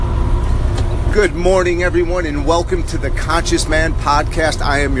Good morning, everyone, and welcome to the Conscious Man Podcast.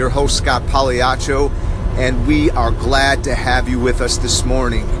 I am your host, Scott Pagliaccio, and we are glad to have you with us this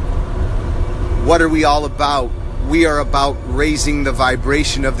morning. What are we all about? We are about raising the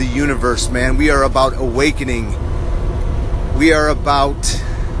vibration of the universe, man. We are about awakening. We are about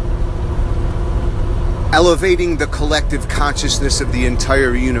elevating the collective consciousness of the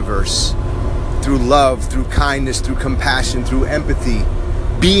entire universe through love, through kindness, through compassion, through empathy,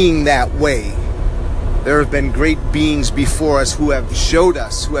 being that way. There have been great beings before us who have showed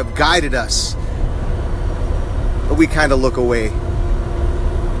us, who have guided us, but we kind of look away.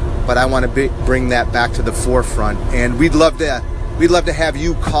 But I want to bring that back to the forefront, and we'd love to have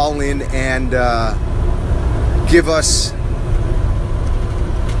you call in and give us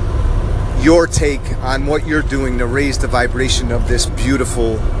your take on what you're doing to raise the vibration of this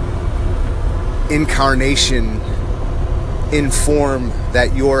beautiful incarnation in form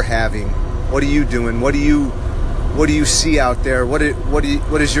that you're having. What are you doing? What do you see out there? What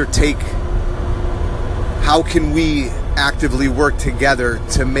is your take? How can we actively work together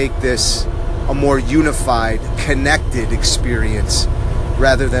to make this a more unified, connected experience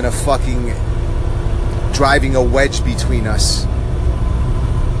rather than a fucking driving a wedge between us?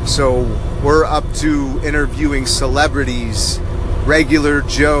 So we're up to interviewing celebrities, regular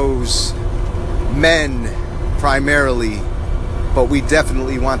Joes, men primarily, but we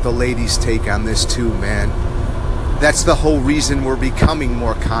definitely want the ladies' take on this too, man. That's the whole reason we're becoming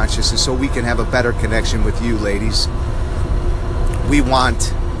more conscious, is so we can have a better connection with you, ladies. We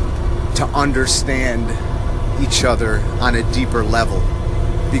want to understand each other on a deeper level,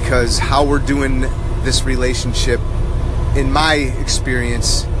 because how we're doing this relationship, in my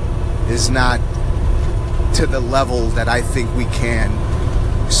experience, is not to the level that I think we can.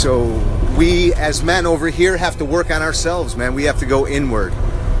 So we as men over here have to work on ourselves, man. We have to go inward.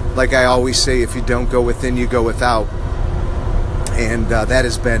 Like I always say, if you don't go within, you go without. And that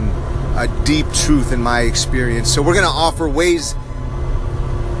has been a deep truth in my experience. So we're going to offer ways,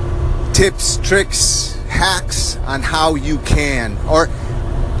 tips, tricks, hacks on how you can, or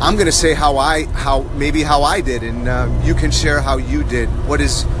I'm going to say how I did, and you can share how you did. What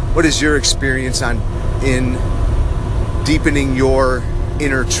is your experience in deepening your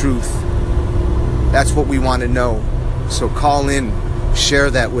inner truth? That's what we want to know. So call in, share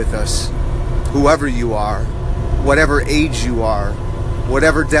that with us. Whoever you are, whatever age you are,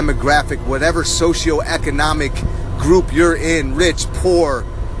 whatever demographic, whatever socioeconomic group you're in, rich, poor,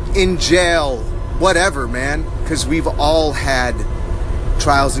 in jail, whatever, man. Because we've all had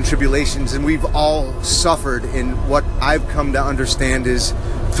trials and tribulations, and we've all suffered. In what I've come to understand is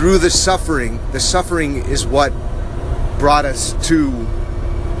through the suffering is what brought us to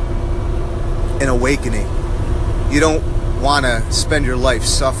an awakening. You don't want to spend your life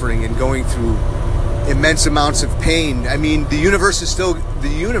suffering and going through immense amounts of pain. I mean, the universe is going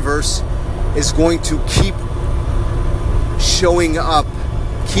to keep showing up,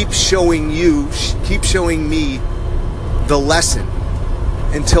 keep showing you, keep showing me the lesson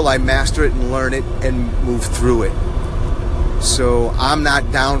until I master it and learn it and move through it. So I'm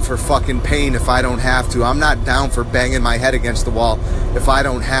not down for fucking pain if I don't have to. I'm not down for banging my head against the wall if I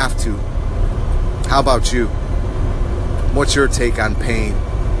don't have to. How about you? What's your take on pain?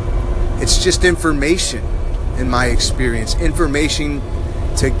 It's just information, in my experience. Information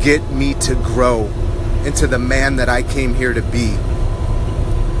to get me to grow into the man that I came here to be.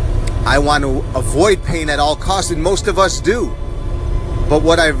 I want to avoid pain at all costs, and most of us do. But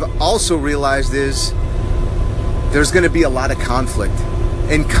what I've also realized is there's going to be a lot of conflict.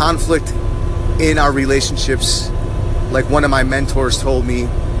 And conflict in our relationships, like one of my mentors told me,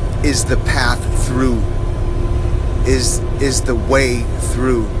 is the path through, is the way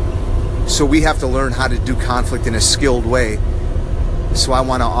through. So we have to learn how to do conflict in a skilled way. So I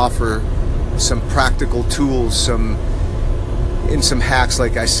want to offer some practical tools, some hacks,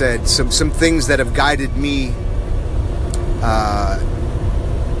 like I said, some things that have guided me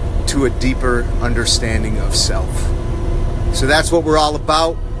to a deeper understanding of self. So that's what we're all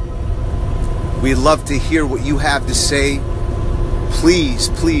about. We'd love to hear what you have to say. Please,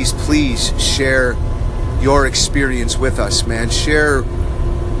 please, please share your experience with us, man. Share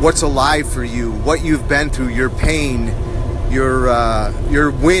what's alive for you, what you've been through, your pain, your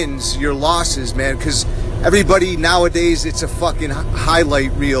wins, your losses, man. Because everybody nowadays, it's a fucking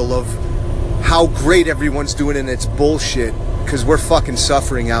highlight reel of how great everyone's doing, and it's bullshit. Because we're fucking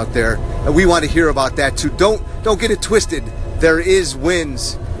suffering out there, and we want to hear about that too. Don't get it twisted. There is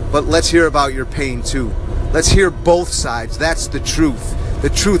wins, but let's hear about your pain too. Let's hear both sides. That's the truth. The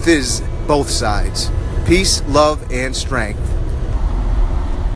truth is both sides. Peace, love, and strength.